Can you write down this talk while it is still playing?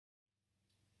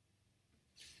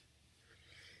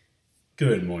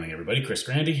Good morning, everybody. Chris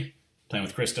Grande,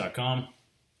 planwithchris.com.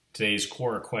 Today's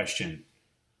Quora question: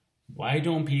 why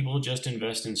don't people just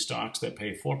invest in stocks that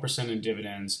pay 4% in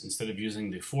dividends instead of using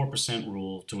the 4%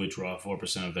 rule to withdraw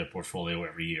 4% of their portfolio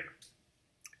every year?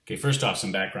 Okay, first off,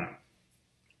 some background.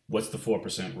 What's the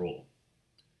 4% rule?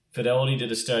 Fidelity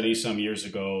did a study some years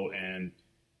ago and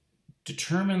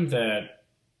determined that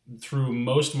through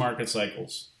most market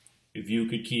cycles, if you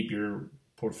could keep your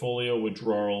portfolio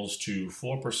withdrawals to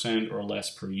 4% or less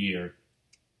per year,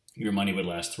 your money would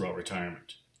last throughout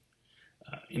retirement.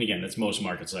 And again, that's most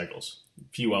market cycles,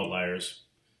 few outliers.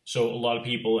 So a lot of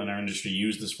people in our industry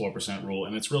use this 4% rule,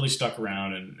 and it's really stuck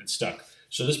around and it's stuck.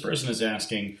 So this person is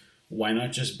asking, why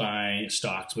not just buy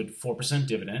stocks with 4%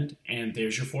 dividend, and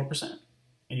there's your 4%, and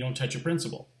you don't touch your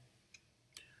principal?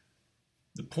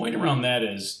 The point around that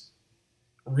is,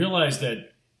 realize that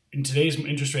in today's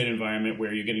interest rate environment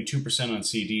where you're getting 2% on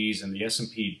CDs and the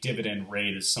S&P dividend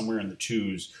rate is somewhere in the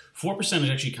 2s, 4% is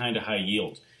actually kind of high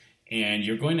yield. And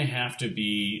you're going to have to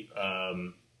be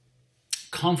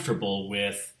comfortable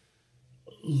with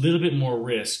a little bit more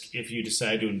risk if you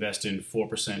decide to invest in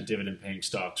 4% dividend paying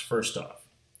stocks, first off.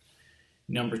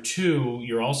 Number two,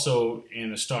 you're also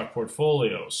in a stock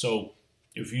portfolio. So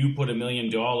if you put $1 million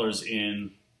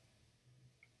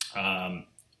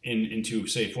into,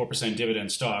 say, 4%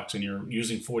 dividend stocks, and you're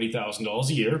using $40,000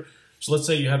 a year. So let's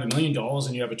say you have $1 million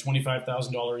and you have a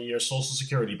 $25,000 a year Social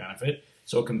Security benefit.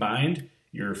 So combined,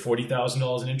 your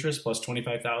 $40,000 in interest plus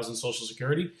 $25,000 Social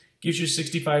Security gives you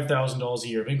 $65,000 a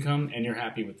year of income, and you're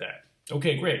happy with that.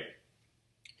 Okay, great.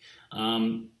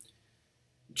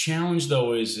 Challenge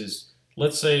though is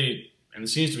let's say, and it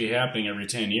seems to be happening every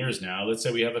 10 years now, let's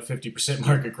say we have a 50%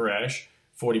 market crash,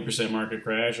 40% market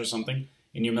crash or something,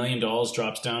 and your $1 million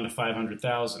drops down to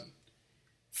 $500,000.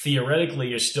 Theoretically,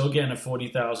 you're still getting a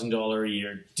 $40,000 a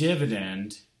year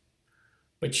dividend,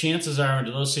 but chances are,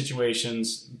 under those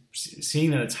situations,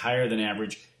 seeing that it's higher than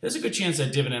average, there's a good chance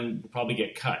that dividend will probably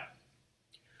get cut.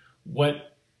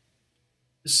 What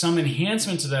some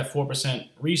enhancement to that 4%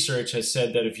 research has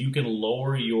said that if you can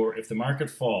lower if the market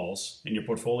falls and your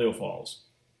portfolio falls,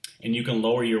 and you can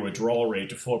lower your withdrawal rate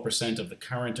to 4% of the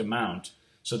current amount,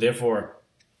 so therefore,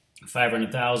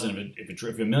 500,000. If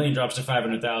 $1 million drops to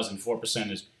 500,000,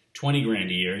 4% is 20 grand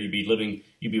a year. You'd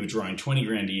be withdrawing 20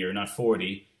 grand a year, not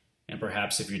 40. And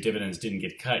perhaps if your dividends didn't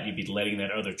get cut, you'd be letting that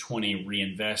other 20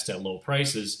 reinvest at low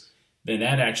prices. Then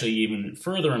that actually even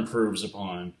further improves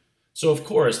upon. So of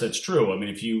course that's true. I mean,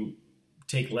 if you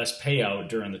take less payout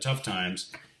during the tough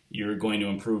times, you're going to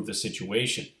improve the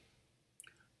situation.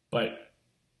 But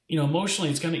emotionally,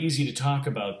 it's kind of easy to talk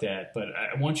about that, but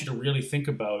I want you to really think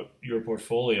about your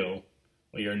portfolio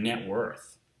or your net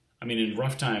worth. I mean, in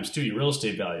rough times, too, your real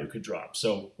estate value could drop.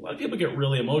 So a lot of people get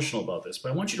really emotional about this,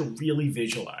 but I want you to really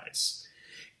visualize.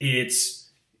 You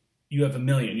have $1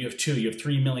 million, you have $2 million, you have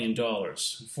 $3 million,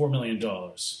 $4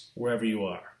 million, wherever you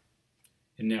are,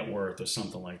 in net worth or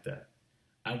something like that.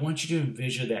 I want you to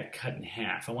envision that cut in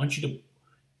half. I want you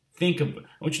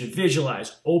to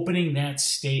visualize opening that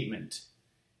statement.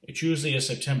 It's usually a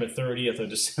September 30th or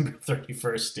December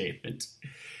 31st statement.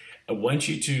 I want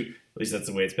you to, at least that's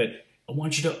the way it's been, I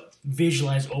want you to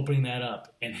visualize opening that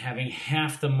up and having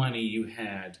half the money you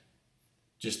had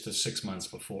just the 6 months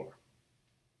before.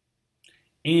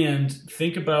 And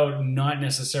think about not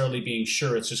necessarily being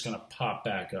sure it's just going to pop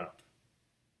back up.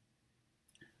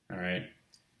 All right?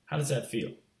 How does that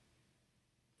feel?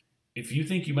 If you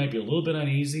think you might be a little bit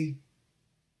uneasy,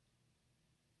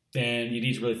 then you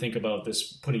need to really think about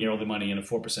this, putting all the money in a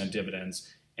 4%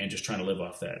 dividends and just trying to live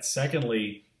off that.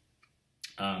 Secondly,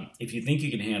 if you think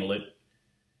you can handle it,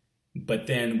 but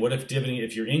then what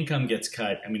if your income gets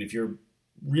cut? I mean, if you're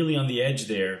really on the edge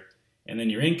there and then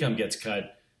your income gets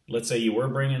cut, let's say you were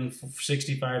bringing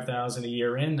 $65,000 a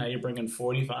year in, now you're bringing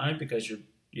 $45,000 because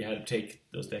you had to take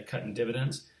that cut in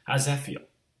dividends. How does that feel?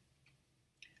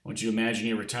 I want you to imagine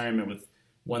your retirement with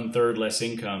 1/3 less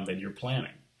income than you're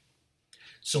planning.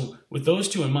 So with those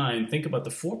two in mind, think about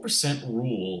the 4%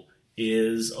 rule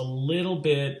is a little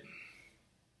bit,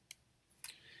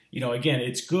 again,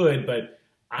 it's good, but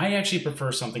I actually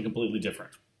prefer something completely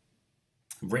different.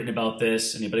 I've written about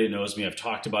this. Anybody that knows me, I've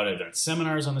talked about it. I've done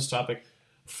seminars on this topic,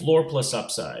 floor plus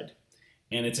upside.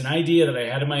 And it's an idea that I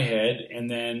had in my head. And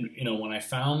then, when I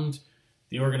found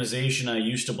the organization I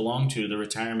used to belong to, the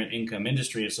Retirement Income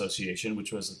Industry Association,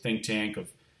 which was a think tank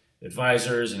of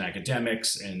advisors and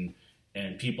academics and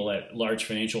people at large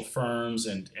financial firms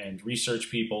and research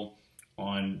people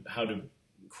on how to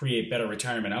create better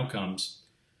retirement outcomes,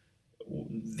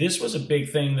 this was a big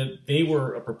thing that they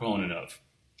were a proponent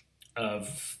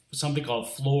of something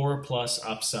called floor plus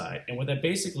upside. And what that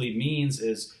basically means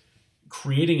is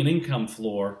creating an income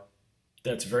floor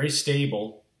that's very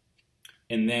stable,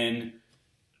 and then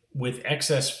with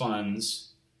excess funds,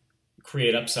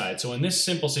 create upside. So in this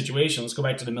simple situation, let's go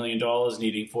back to the $1 million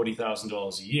needing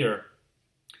 $40,000 a year.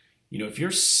 If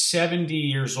you're 70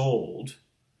 years old,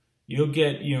 you'll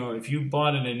get, if you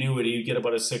bought an annuity, you get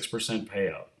about a 6%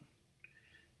 payout.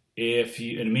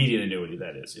 An immediate annuity,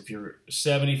 that is. If you're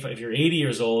 80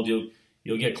 years old,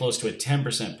 you'll get close to a 10%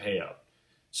 payout.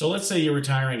 So let's say you're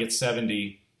retiring at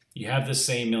 70, you have this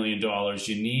same $1 million,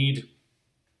 you need,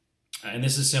 and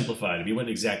this is simplified, you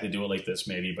wouldn't exactly do it like this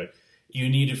maybe, but you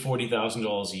needed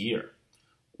 $40,000 a year.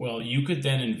 Well, you could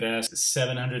then invest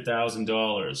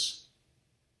 $700,000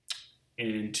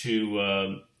 into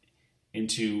an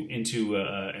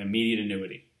immediate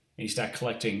annuity, and you start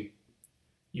collecting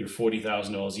your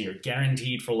 $40,000 a year,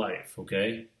 guaranteed for life,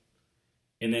 okay?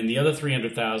 And then the other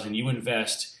 $300,000 you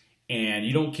invest, and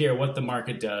you don't care what the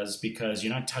market does because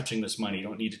you're not touching this money. You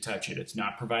don't need to touch it. It's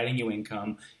not providing you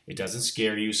income. It doesn't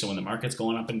scare you. So when the market's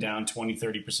going up and down 20,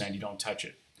 30%, you don't touch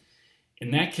it.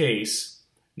 In that case,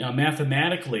 now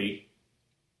mathematically,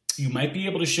 you might be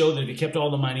able to show that if you kept all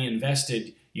the money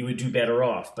invested, you would do better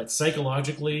off. But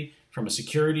psychologically, from a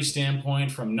security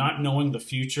standpoint, from not knowing the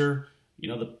future,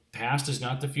 the past is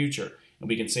not the future. And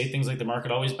we can say things like the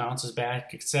market always bounces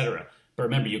back, etc. But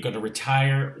remember, you're going to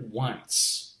retire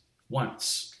once.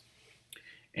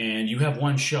 And you have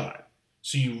one shot.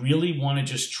 So you really want to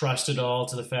just trust it all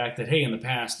to the fact that, hey, in the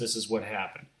past, this is what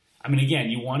happened. I mean, again,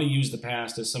 you want to use the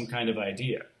past as some kind of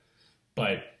idea.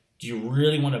 But do you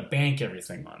really want to bank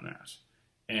everything on that?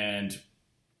 And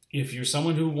if you're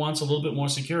someone who wants a little bit more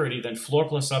security, then floor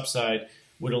plus upside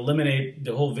would eliminate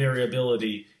the whole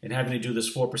variability in having to do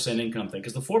this 4% income thing.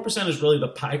 Because the 4% is really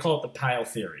I call it the pile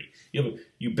theory.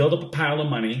 You build up a pile of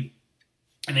money,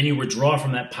 and then you withdraw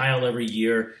from that pile every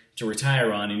year to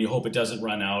retire on, and you hope it doesn't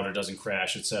run out or doesn't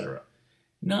crash, etc.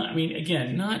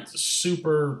 Not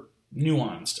super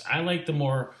nuanced. I like the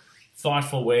more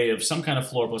thoughtful way of some kind of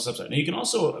floor plus upside. Now, you can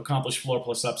also accomplish floor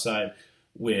plus upside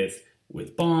with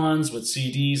bonds, with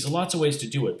CDs, lots of ways to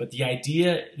do it. But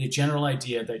the general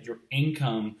idea that your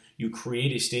income, you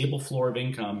create a stable floor of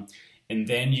income, and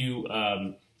then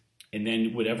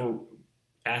whatever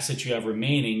assets you have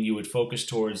remaining, you would focus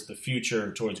towards the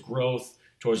future, towards growth,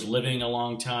 towards living a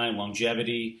long time,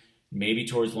 longevity, maybe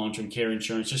towards long-term care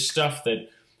insurance, just stuff that,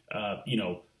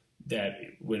 that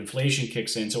when inflation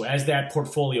kicks in. So as that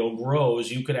portfolio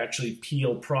grows, you could actually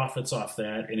peel profits off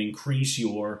that and increase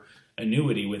your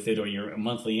annuity with it or your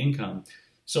monthly income.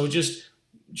 So just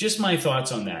my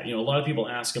thoughts on that. A lot of people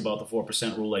ask about the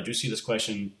 4% rule. I do see this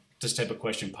type of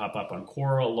question pop up on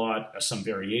Quora a lot, some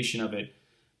variation of it.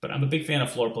 But I'm a big fan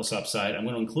of floor plus upside. I'm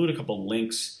going to include a couple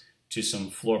links to some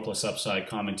floor plus upside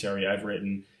commentary I've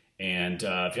written. And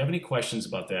if you have any questions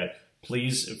about that,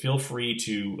 please feel free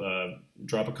to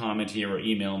drop a comment here or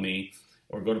email me,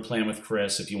 or go to Plan with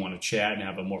Chris if you want to chat and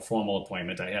have a more formal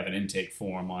appointment. I have an intake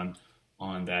form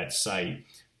on that site,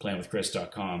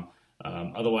 planwithchris.com.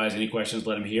 Otherwise, any questions,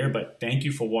 let them hear. But thank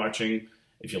you for watching.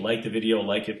 If you like the video,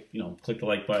 like it, click the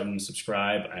like button,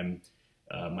 subscribe.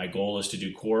 My goal is to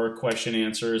do Quora question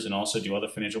answers and also do other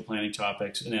financial planning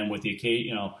topics. And then with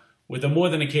with a more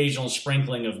than occasional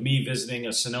sprinkling of me visiting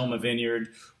a Sonoma vineyard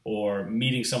or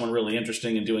meeting someone really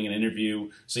interesting and doing an interview.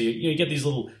 So you get these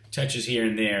little touches here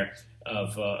and there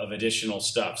of additional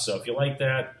stuff. So if you like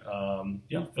that,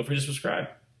 feel free to subscribe.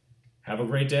 Have a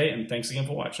great day, and thanks again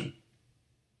for watching.